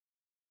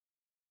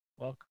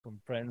Welcome,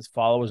 friends,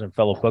 followers, and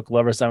fellow book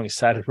lovers. I'm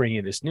excited to bring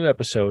you this new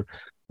episode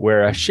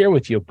where I share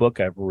with you a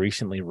book I've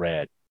recently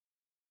read.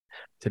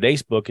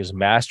 Today's book is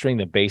Mastering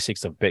the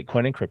Basics of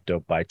Bitcoin and Crypto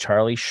by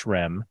Charlie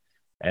Shrem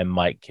and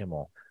Mike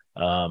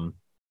Kimelman.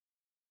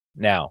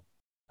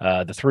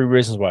 The three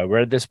reasons why I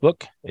read this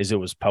book is it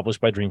was published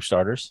by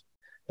Dreamstarters.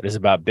 It is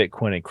about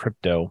Bitcoin and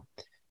crypto,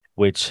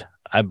 which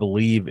I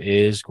believe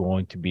is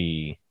going to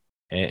be,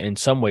 in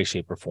some way,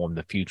 shape, or form,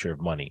 the future of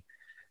money.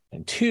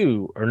 And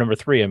number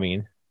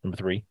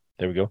three,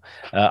 there we go.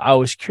 I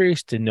was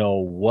curious to know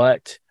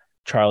what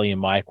Charlie and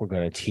Mike were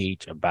going to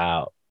teach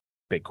about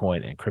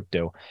Bitcoin and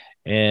crypto,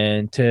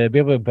 and to be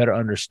able to better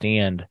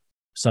understand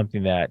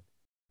something that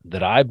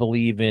I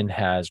believe in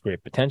has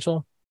great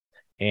potential,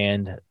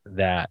 and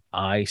that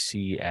I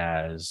see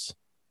as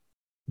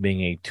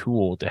being a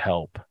tool to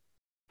help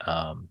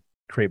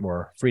create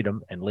more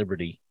freedom and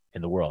liberty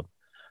in the world.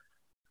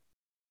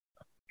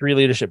 3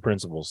 leadership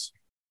principles.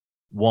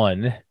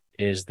 1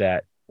 is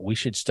that we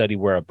should study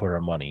where I put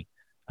our money.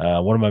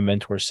 One of my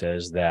mentors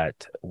says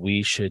that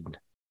we should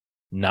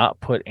not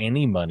put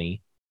any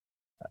money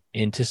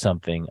into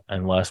something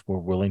unless we're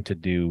willing to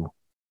do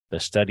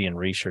the study and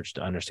research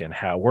to understand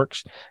how it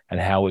works and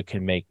how it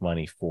can make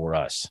money for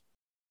us.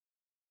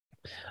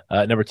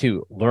 Number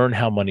 2, learn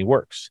how money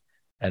works.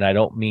 And I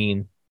don't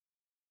mean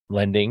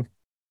lending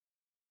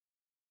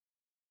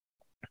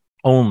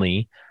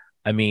only.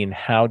 I mean,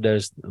 how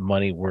does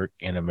money work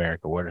in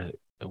America? Where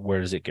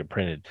does it get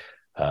printed?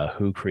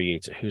 Who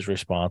creates it? Who's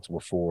responsible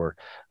for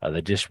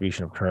the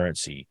distribution of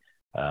currency?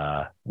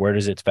 Where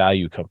does its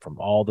value come from?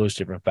 All those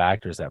different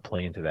factors that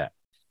play into that.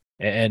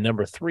 And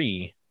number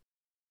 3,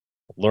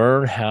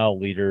 learn how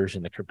leaders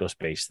in the crypto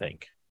space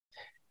think.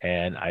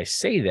 And I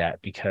say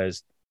that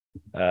because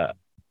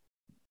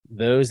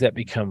those that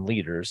become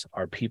leaders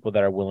are people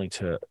that are willing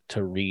to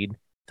read,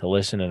 to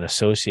listen, and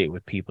associate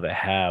with people that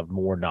have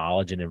more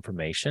knowledge and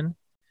information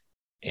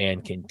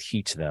and can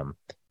teach them.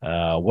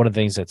 One of the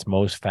things that's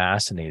most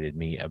fascinated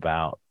me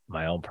about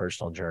my own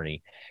personal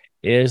journey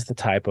is the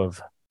type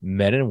of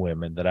men and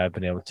women that I've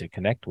been able to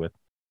connect with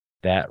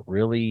that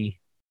really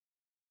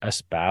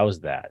espouse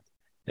that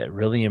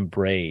really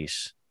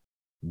embrace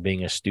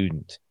being a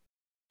student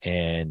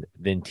and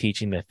then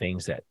teaching the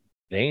things that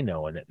they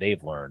know and that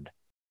they've learned,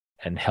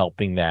 and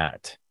helping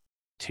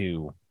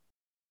to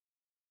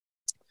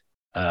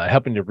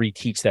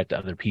reteach that to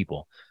other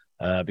people.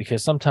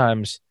 Because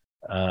sometimes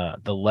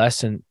the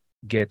lesson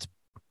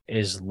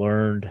is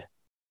learned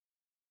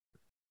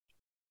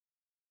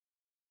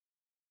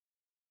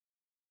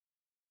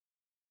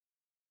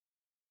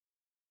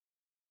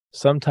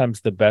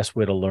sometimes the best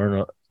way to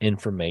learn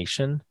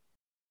information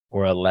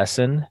or a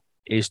lesson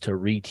is to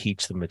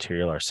reteach the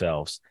material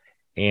ourselves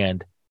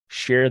and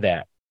share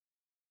that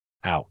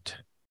out.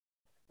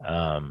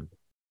 One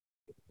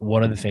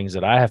of the things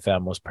that I have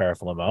found most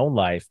powerful in my own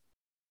life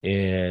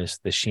is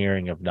the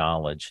sharing of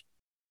knowledge.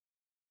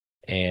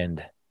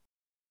 And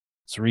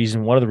it's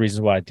one of the reasons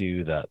why I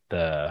do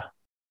the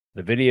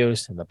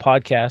videos and the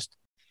podcast,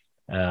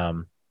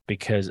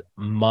 because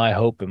my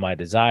hope and my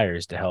desire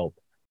is to help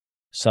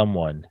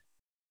someone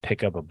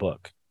pick up a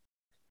book.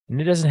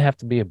 And it doesn't have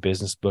to be a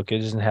business book.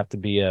 It doesn't have to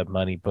be a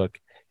money book.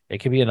 It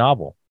could be a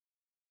novel,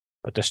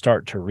 but to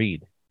start to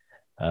read,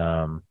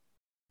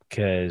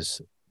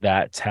 because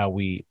that's how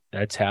we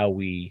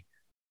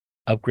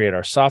upgrade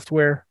our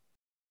software.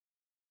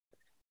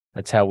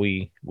 That's how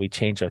we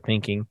change our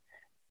thinking,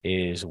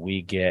 is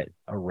we get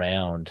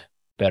around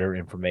better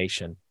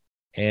information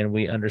and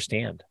we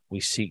understand. We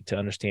seek to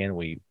understand.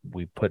 We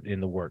put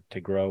in the work to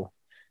grow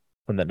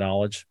from that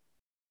knowledge.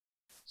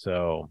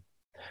 So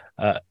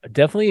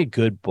definitely a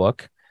good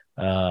book.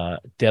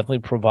 Definitely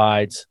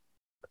provides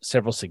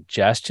several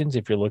suggestions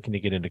if you're looking to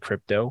get into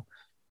crypto.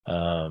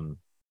 And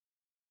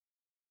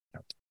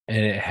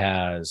it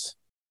has,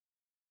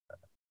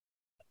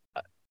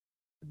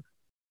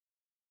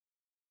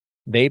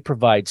 they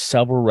provide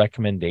several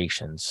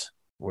recommendations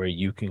where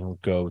you can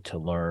go to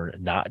learn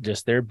not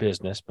just their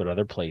business, but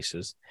other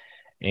places,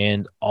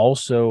 and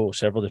also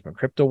several different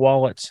crypto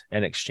wallets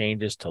and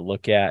exchanges to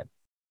look at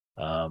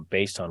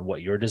based on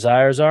what your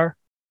desires are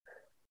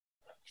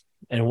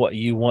and what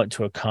you want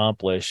to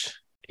accomplish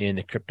in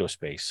the crypto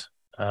space.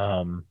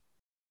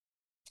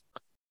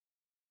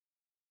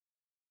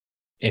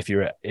 If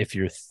you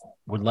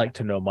would like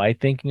to know my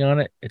thinking on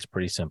it, it's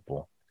pretty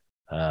simple.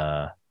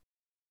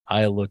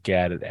 I look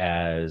at it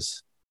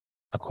as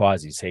a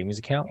quasi savings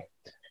account,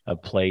 a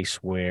place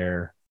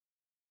where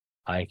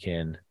I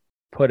can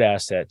put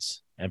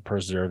assets and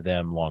preserve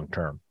them long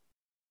term.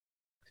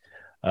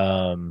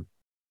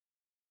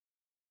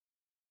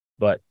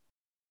 But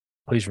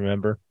please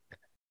remember,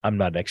 I'm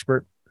not an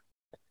expert,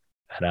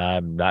 and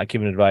I'm not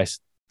giving advice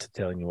to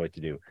telling you what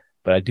to do.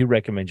 But I do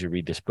recommend you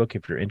read this book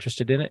if you're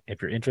interested in it.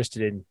 If you're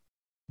interested in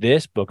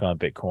this book on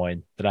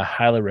Bitcoin, then I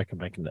highly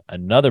recommend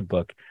another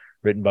book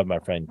written by my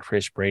friend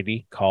Chris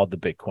Brady called The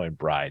Bitcoin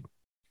Bride.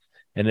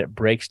 And it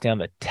breaks down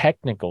the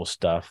technical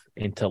stuff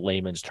into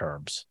layman's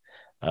terms.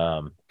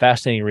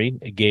 Fascinating read.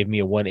 It gave me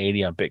a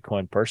 180 on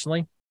Bitcoin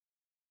personally.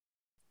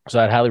 So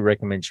I'd highly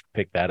recommend you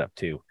pick that up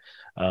too.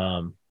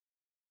 All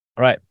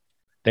right.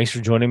 Thanks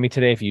for joining me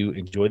today. If you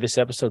enjoyed this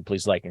episode,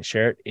 please like and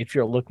share it. If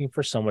you're looking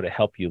for someone to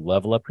help you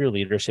level up your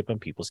leadership and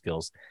people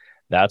skills,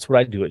 that's what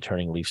I do at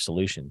Turning Leaf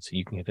Solutions.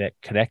 You can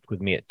connect with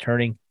me at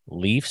Turning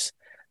Leafs.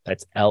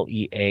 That's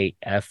LEAFS.com.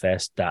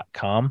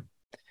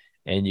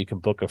 And you can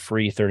book a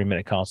free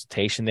 30-minute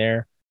consultation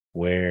there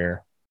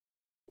where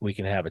we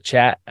can have a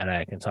chat and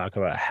I can talk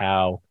about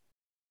how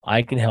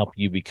I can help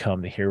you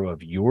become the hero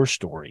of your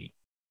story,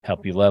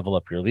 help you level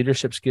up your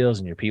leadership skills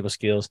and your people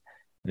skills,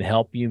 and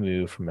help you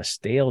move from a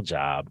stale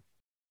job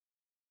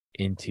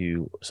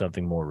into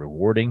something more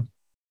rewarding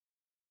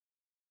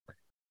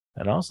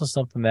and also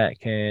something that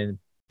can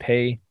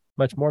pay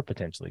much more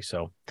potentially. So,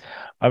 all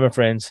right, my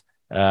friends,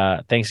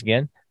 thanks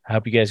again. I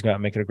hope you guys go out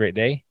and make it a great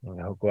day. And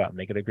I hope go out and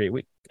make it a great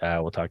week.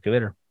 We'll talk to you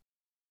later.